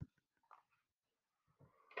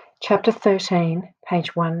Chapter 13,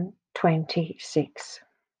 page 126.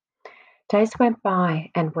 Days went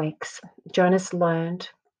by and weeks. Jonas learned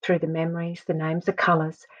through the memories, the names, the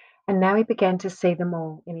colours, and now he began to see them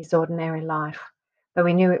all in his ordinary life, though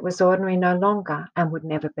he knew it was ordinary no longer and would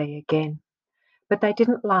never be again. But they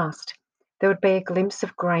didn't last. There would be a glimpse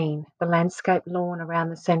of green, the landscape lawn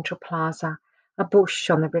around the central plaza, a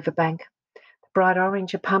bush on the riverbank, the bright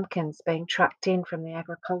orange of pumpkins being trucked in from the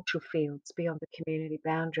agricultural fields beyond the community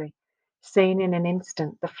boundary, seen in an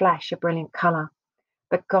instant, the flash of brilliant colour,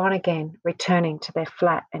 but gone again, returning to their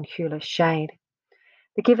flat and hueless shade.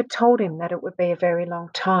 The giver told him that it would be a very long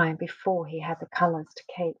time before he had the colours to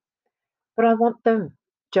keep. But I want them,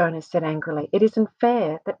 Jonas said angrily. It isn't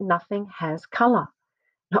fair that nothing has colour.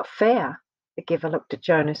 Not fair? The giver looked at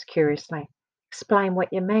Jonas curiously. Explain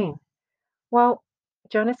what you mean. Well,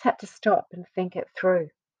 Jonas had to stop and think it through.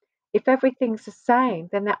 If everything's the same,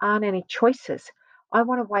 then there aren't any choices. I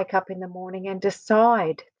want to wake up in the morning and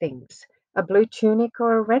decide things, a blue tunic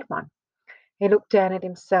or a red one. He looked down at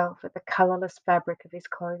himself, at the colourless fabric of his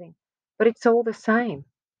clothing. But it's all the same,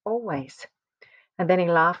 always. And then he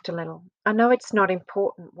laughed a little. I know it's not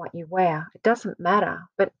important what you wear. It doesn't matter,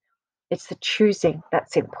 but it's the choosing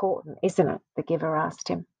that's important, isn't it? The giver asked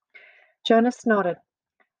him. Jonas nodded.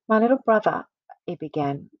 My little brother, he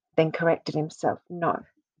began, then corrected himself. No,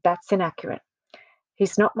 that's inaccurate.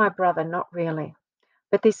 He's not my brother, not really.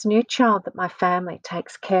 But this new child that my family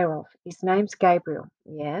takes care of, his name's Gabriel.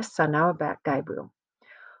 Yes, I know about Gabriel.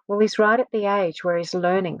 Well, he's right at the age where he's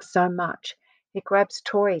learning so much. He grabs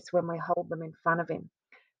toys when we hold them in front of him.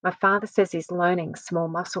 My father says he's learning small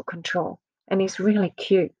muscle control, and he's really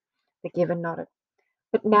cute. The giver nodded.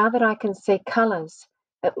 But now that I can see colours,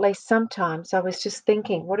 at least sometimes I was just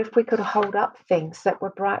thinking, what if we could hold up things that were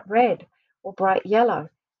bright red or bright yellow,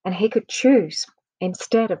 and he could choose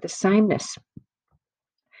instead of the sameness?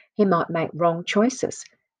 He might make wrong choices.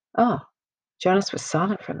 Oh, Jonas was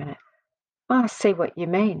silent for a minute. Oh, I see what you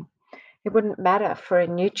mean. It wouldn't matter for a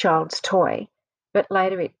new child's toy, but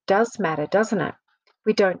later it does matter, doesn't it?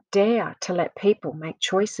 We don't dare to let people make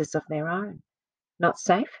choices of their own. Not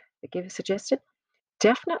safe, the giver suggested.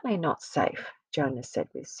 Definitely not safe, Jonas said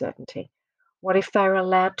with certainty. What if they were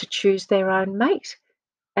allowed to choose their own mate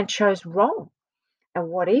and chose wrong? And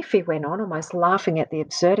what if, he went on, almost laughing at the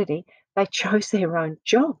absurdity, they chose their own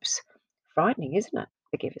jobs? Frightening, isn't it?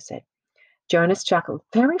 The giver said. Jonas chuckled.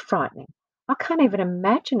 Very frightening. I can't even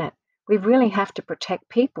imagine it. We really have to protect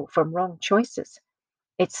people from wrong choices.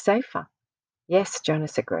 It's safer. Yes,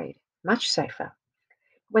 Jonas agreed. Much safer.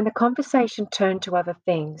 When the conversation turned to other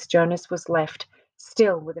things, Jonas was left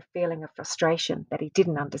still with a feeling of frustration that he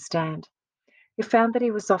didn't understand. He found that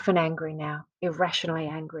he was often angry now, irrationally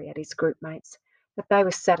angry at his group mates, that they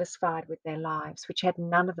were satisfied with their lives, which had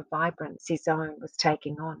none of the vibrance his own was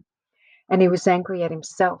taking on. And he was angry at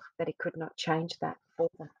himself that he could not change that for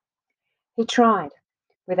them. He tried,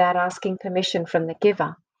 without asking permission from the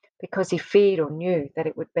giver, because he feared or knew that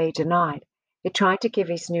it would be denied. He tried to give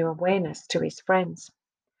his new awareness to his friends.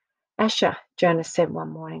 Asher, Jonas said one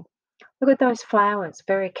morning, look at those flowers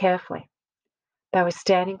very carefully. They were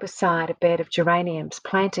standing beside a bed of geraniums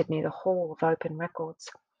planted near the hall of open records.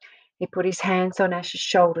 He put his hands on Asher's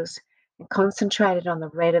shoulders and concentrated on the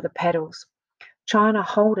red of the petals, trying to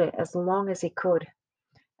hold it as long as he could,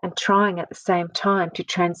 and trying at the same time to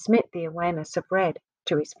transmit the awareness of red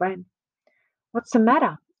to his friend. What's the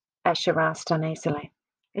matter? Asher asked uneasily.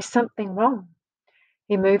 Is something wrong?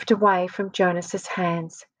 He moved away from Jonas's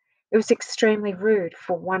hands. It was extremely rude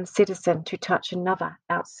for one citizen to touch another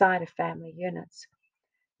outside of family units.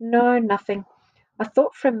 No, nothing. I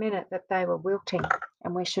thought for a minute that they were wilting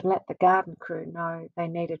and we should let the garden crew know they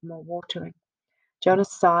needed more watering.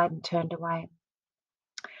 Jonas sighed and turned away.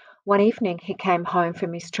 One evening he came home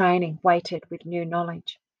from his training, weighted with new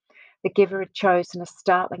knowledge. The giver had chosen a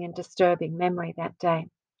startling and disturbing memory that day.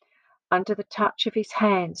 Under the touch of his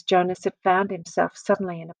hands, Jonas had found himself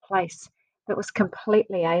suddenly in a place that was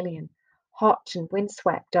completely alien, hot and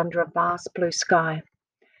windswept under a vast blue sky.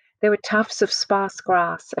 There were tufts of sparse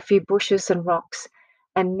grass, a few bushes and rocks,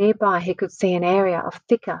 and nearby he could see an area of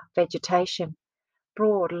thicker vegetation,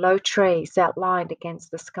 broad, low trees outlined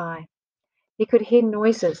against the sky. He could hear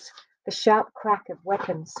noises, the sharp crack of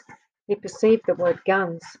weapons. He perceived the word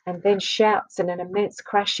guns, and then shouts and an immense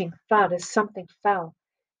crashing thud as something fell,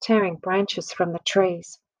 tearing branches from the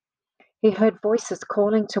trees. He heard voices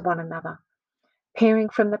calling to one another. Peering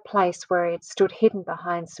from the place where he had stood hidden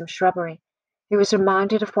behind some shrubbery, he was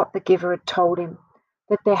reminded of what the giver had told him,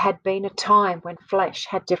 that there had been a time when flesh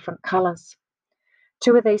had different colours.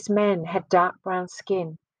 Two of these men had dark brown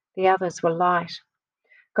skin, the others were light.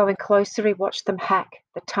 Going closer, he watched them hack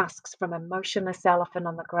the tusks from a motionless elephant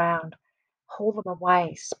on the ground, haul them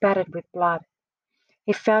away, spattered with blood.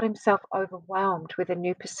 He felt himself overwhelmed with a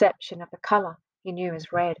new perception of the colour he knew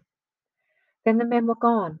as red. Then the men were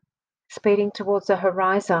gone, speeding towards the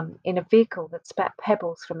horizon in a vehicle that spat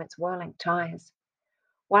pebbles from its whirling tyres.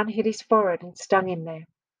 One hit his forehead and stung him there,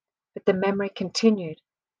 but the memory continued,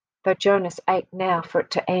 though Jonas ached now for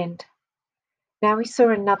it to end. Now he saw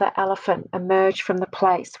another elephant emerge from the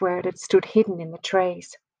place where it had stood hidden in the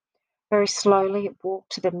trees. Very slowly it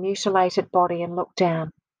walked to the mutilated body and looked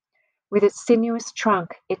down. With its sinuous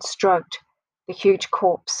trunk it stroked the huge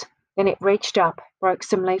corpse. Then it reached up, broke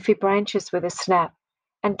some leafy branches with a snap,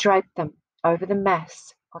 and draped them over the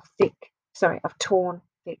mass of torn,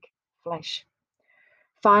 thick flesh.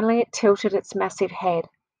 Finally it tilted its massive head,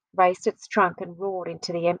 raised its trunk, and roared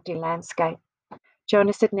into the empty landscape.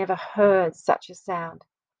 Jonas had never heard such a sound.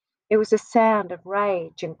 It was a sound of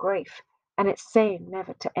rage and grief, and it seemed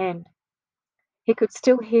never to end. He could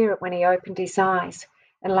still hear it when he opened his eyes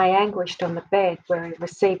and lay anguished on the bed where he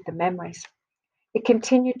received the memories. It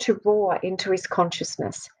continued to roar into his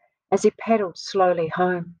consciousness as he pedalled slowly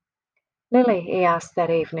home. "Lily," he asked that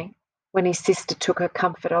evening, when his sister took her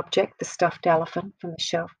comfort object, the stuffed elephant, from the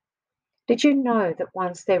shelf, "did you know that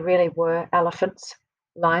once there really were elephants,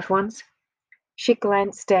 live ones?" She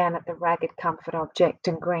glanced down at the ragged comfort object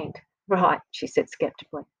and grinned. "Right," she said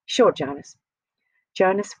skeptically. "Sure, Jonas."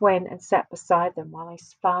 Jonas went and sat beside them while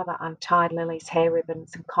his father untied Lily's hair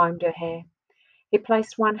ribbons and combed her hair. He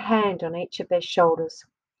placed one hand on each of their shoulders.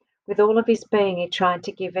 With all of his being, he tried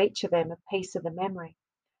to give each of them a piece of the memory,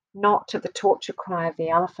 not of the torture cry of the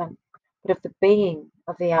elephant, but of the being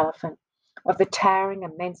of the elephant, of the towering,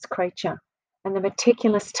 immense creature, and the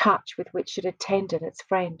meticulous touch with which it had tended its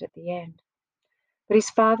friend at the end. But his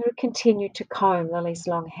father had continued to comb Lily's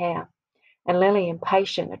long hair, and Lily,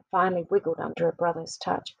 impatient, had finally wiggled under her brother's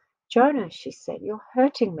touch. "Jonas," she said, "you're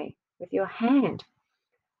hurting me with your hand."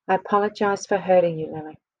 "I apologize for hurting you,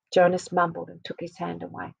 Lily." Jonas mumbled and took his hand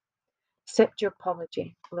away. "Accept your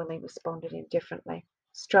apology," Lily responded indifferently,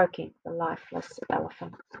 stroking the lifeless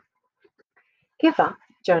elephant. "Giver,"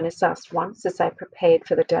 Jonas asked once as they prepared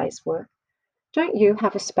for the day's work, "don't you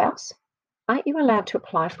have a spouse? Aren't you allowed to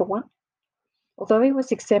apply for one?" Although he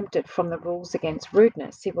was exempted from the rules against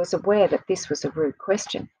rudeness, he was aware that this was a rude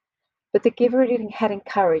question. But the giver had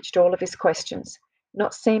encouraged all of his questions,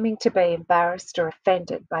 not seeming to be embarrassed or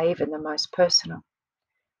offended by even the most personal.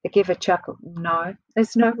 The giver chuckled. "No,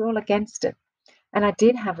 there's no rule against it. And I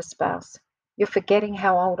did have a spouse. You're forgetting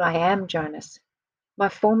how old I am, Jonas. My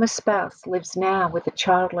former spouse lives now with the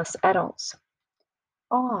childless adults."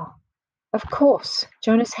 "Oh, of course."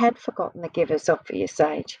 Jonas had forgotten the giver's obvious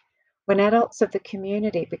age. When adults of the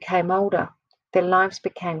community became older, their lives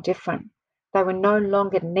became different. They were no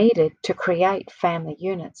longer needed to create family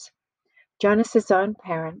units. Jonas's own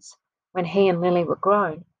parents, when he and Lily were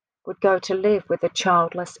grown, would go to live with the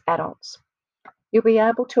childless adults. "You'll be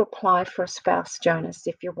able to apply for a spouse, Jonas,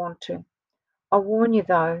 if you want to. I'll warn you,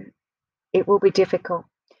 though, it will be difficult.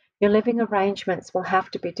 Your living arrangements will have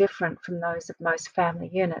to be different from those of most family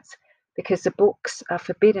units because the books are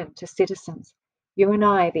forbidden to citizens. You and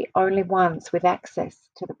I are the only ones with access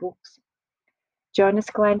to the books." Jonas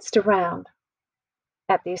glanced around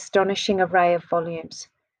at the astonishing array of volumes.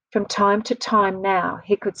 From time to time now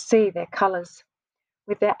he could see their colours.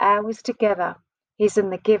 With their hours together, his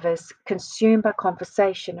and the giver's, consumed by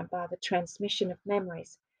conversation and by the transmission of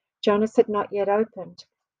memories, Jonas had not yet opened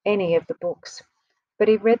any of the books. But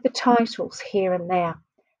he read the titles here and there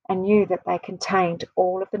and knew that they contained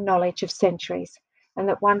all of the knowledge of centuries and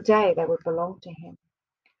that one day they would belong to him.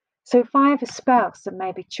 "So if I have a spouse and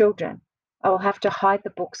maybe children, I will have to hide the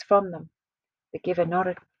books from them." The giver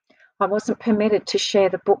nodded. "I wasn't permitted to share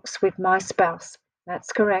the books with my spouse."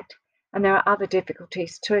 "That's correct. And there are other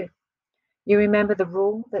difficulties too. You remember the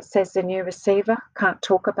rule that says the new receiver can't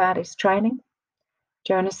talk about his training?"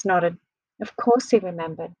 Jonas nodded. Of course he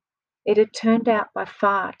remembered. It had turned out by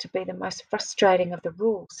far to be the most frustrating of the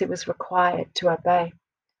rules he was required to obey.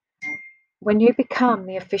 "When you become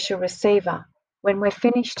the official receiver, when we're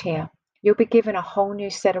finished here, you'll be given a whole new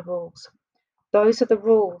set of rules. Those are the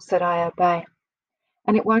rules that I obey.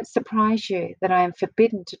 And it won't surprise you that I am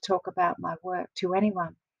forbidden to talk about my work to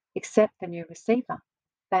anyone except the new receiver.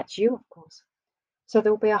 That's you, of course. So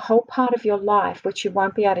there will be a whole part of your life which you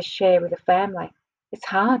won't be able to share with the family. It's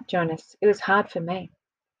hard, Jonas. It was hard for me.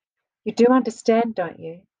 You do understand, don't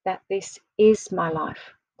you, that this is my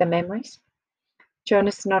life, the memories?"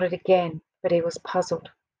 Jonas nodded again, but he was puzzled.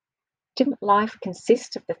 Didn't life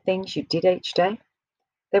consist of the things you did each day?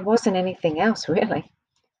 There wasn't anything else, really.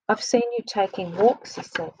 I've seen you taking walks, he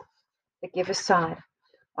said. The giver sighed.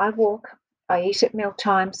 I walk, I eat at meal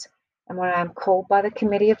times, and when I am called by the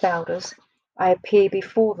committee of elders, I appear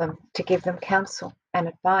before them to give them counsel and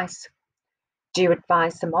advice. Do you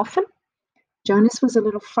advise them often? Jonas was a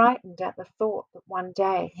little frightened at the thought that one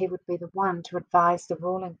day he would be the one to advise the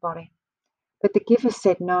ruling body. But the giver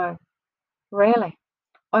said no, rarely,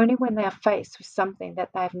 only when they are faced with something that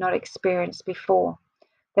they have not experienced before.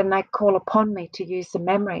 Then they call upon me to use the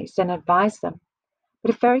memories and advise them.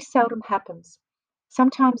 But it very seldom happens.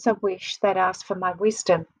 Sometimes I wish they'd ask for my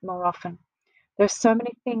wisdom more often. There are so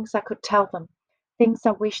many things I could tell them, things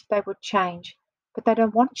I wish they would change, but they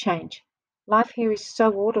don't want change. Life here is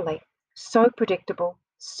so orderly, so predictable,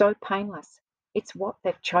 so painless. It's what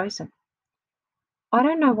they've chosen. I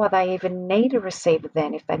don't know why they even need a receiver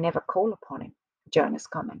then if they never call upon him, Jonas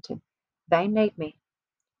commented. They need me,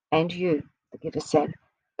 and you, the giver said,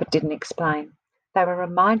 but didn't explain. They were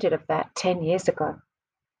reminded of that 10 years ago.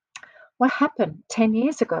 What happened 10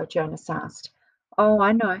 years ago? Jonas asked. Oh,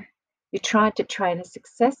 I know. You tried to train a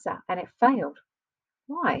successor and it failed.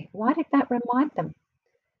 Why? Why did that remind them?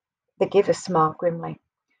 The giver smiled grimly.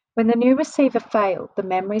 When the new receiver failed, the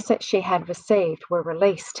memories that she had received were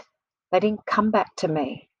released. They didn't come back to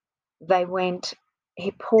me. They went.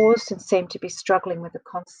 He paused and seemed to be struggling with the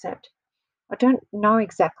concept. I don't know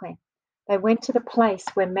exactly. They went to the place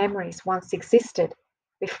where memories once existed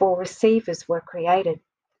before receivers were created.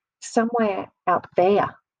 Somewhere out there.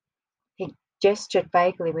 He gestured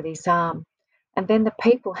vaguely with his arm, and then the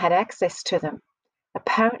people had access to them.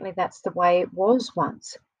 Apparently, that's the way it was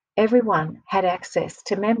once. Everyone had access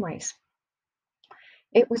to memories.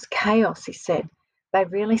 It was chaos, he said. They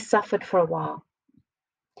really suffered for a while.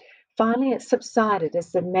 Finally, it subsided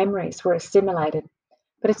as the memories were assimilated,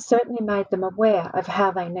 but it certainly made them aware of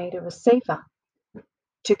how they need a receiver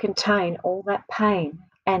to contain all that pain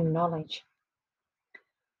and knowledge.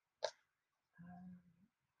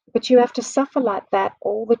 But you have to suffer like that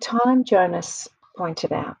all the time, Jonas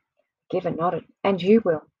pointed out. Giver nodded. And you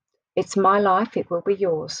will. It's my life, it will be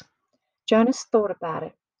yours. Jonas thought about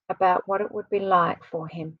it, about what it would be like for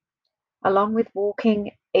him, along with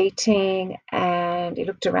walking, eating, and he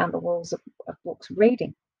looked around the walls of books,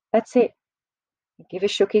 reading. That's it. The giver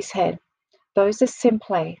shook his head. Those are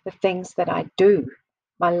simply the things that I do.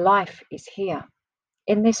 My life is here,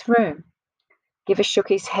 in this room. Giver shook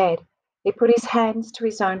his head. He put his hands to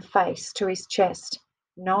his own face, to his chest.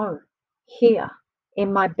 No, here,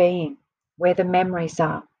 in my being, where the memories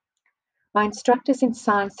are. My instructors in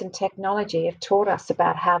science and technology have taught us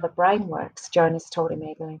about how the brain works, Jonas told him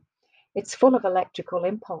eagerly. It's full of electrical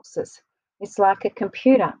impulses. It's like a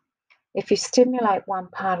computer. If you stimulate one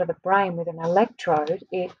part of the brain with an electrode,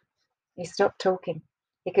 He stopped talking.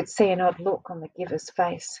 He could see an odd look on the giver's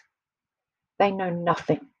face. They know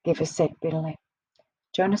nothing, Giver said bitterly.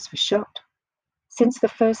 Jonas was shocked. Since the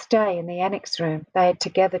first day in the annex room, they had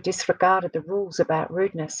together disregarded the rules about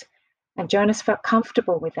rudeness, and Jonas felt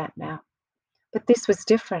comfortable with that now. But this was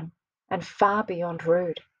different and far beyond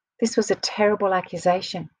rude. This was a terrible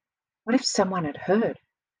accusation. What if someone had heard?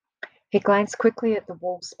 He glanced quickly at the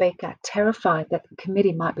wall speaker, terrified that the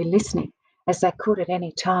committee might be listening, as they could at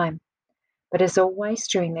any time. But as always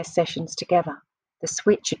during their sessions together, the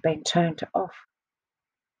switch had been turned off.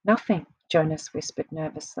 Nothing, Jonas whispered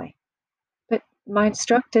nervously. But my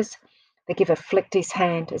instructors, the giver flicked his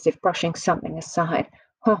hand as if brushing something aside.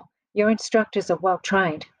 Oh, your instructors are well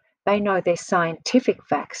trained. They know their scientific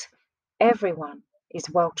facts. Everyone is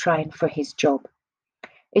well trained for his job.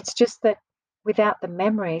 It's just that without the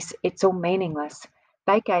memories, it's all meaningless.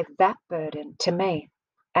 They gave that burden to me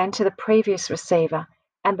and to the previous receiver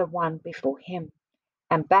and the one before him.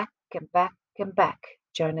 And back and back and back,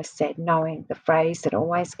 Jonas said, knowing the phrase that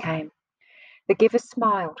always came. The giver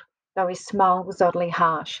smiled, though his smile was oddly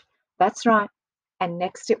harsh. That's right, and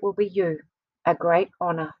next it will be you. A great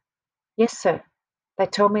honour. Yes, sir. They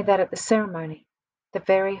told me that at the ceremony. The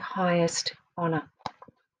very highest honour.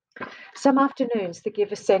 Some afternoons the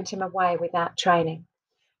giver sent him away without training.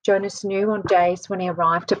 Jonas knew on days when he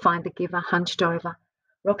arrived to find the giver hunched over,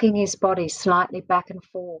 rocking his body slightly back and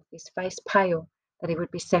forth, his face pale, that he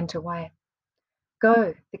would be sent away.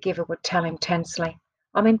 Go, the giver would tell him tensely.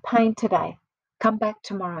 I'm in pain today. Come back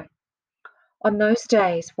tomorrow. On those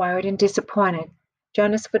days, worried and disappointed,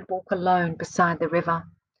 Jonas would walk alone beside the river.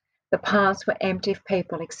 The paths were empty of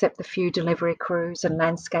people except the few delivery crews and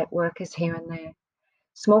landscape workers here and there.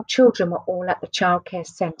 Small children were all at the childcare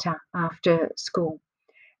centre after school,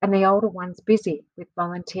 and the older ones busy with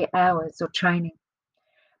volunteer hours or training.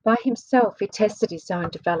 By himself, he tested his own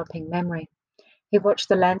developing memory. He watched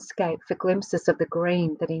the landscape for glimpses of the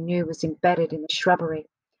green that he knew was embedded in the shrubbery,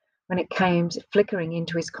 When it came flickering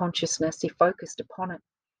into his consciousness, he focused upon it,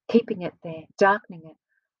 keeping it there, darkening it,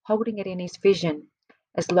 holding it in his vision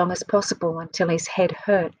as long as possible until his head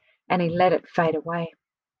hurt and he let it fade away.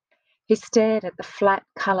 He stared at the flat,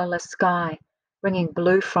 colourless sky, bringing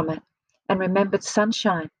blue from it, and remembered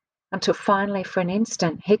sunshine until finally, for an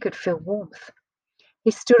instant, he could feel warmth.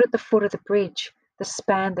 He stood at the foot of the bridge that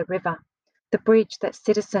spanned the river, the bridge that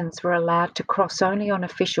citizens were allowed to cross only on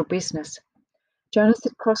official business. Jonas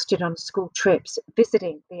had crossed it on school trips,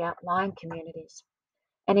 visiting the outlying communities,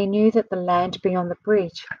 and he knew that the land beyond the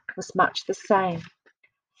bridge was much the same,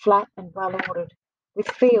 flat and well ordered,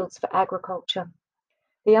 with fields for agriculture.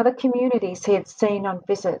 The other communities he had seen on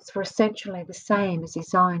visits were essentially the same as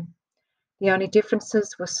his own. The only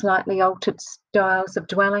differences were slightly altered styles of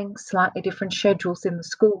dwelling, slightly different schedules in the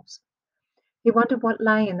schools. He wondered what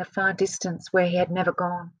lay in the far distance where he had never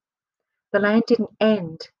gone. The land didn't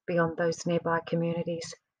end beyond those nearby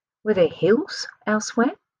communities. Were there hills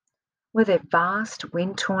elsewhere? Were there vast,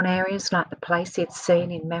 wind-torn areas like the place he had seen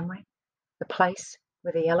in memory, the place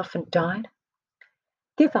where the elephant died?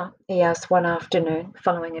 "Giver," he asked one afternoon,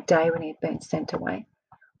 following a day when he had been sent away,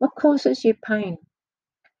 "what causes you pain?"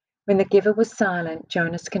 When the giver was silent,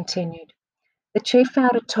 Jonas continued, "The chief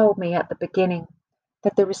elder told me at the beginning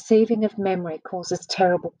that the receiving of memory causes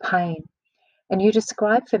terrible pain, and you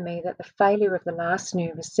described for me that the failure of the last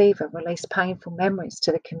new receiver released painful memories to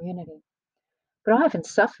the community. But I haven't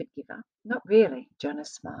suffered, giver. Not really,"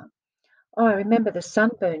 Jonas smiled. "Oh, I remember the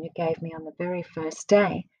sunburn you gave me on the very first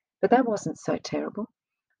day, but that wasn't so terrible.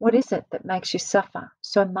 What is it that makes you suffer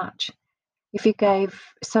so much? If you gave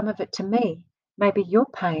some of it to me, maybe your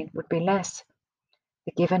pain would be less."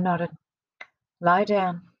 The giver nodded. "Lie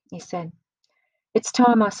down," he said. "It's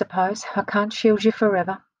time, I suppose. I can't shield you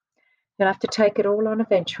forever. You'll have to take it all on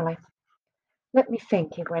eventually." "Let me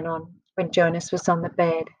think," he went on, when Jonas was on the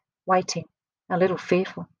bed, waiting, a little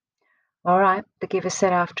fearful. "All right," the giver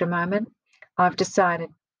said after a moment. "I've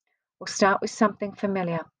decided. We'll start with something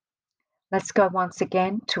familiar. Let's go once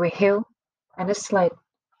again to a hill and a sled."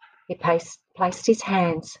 He placed his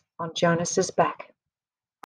hands on Jonas's back.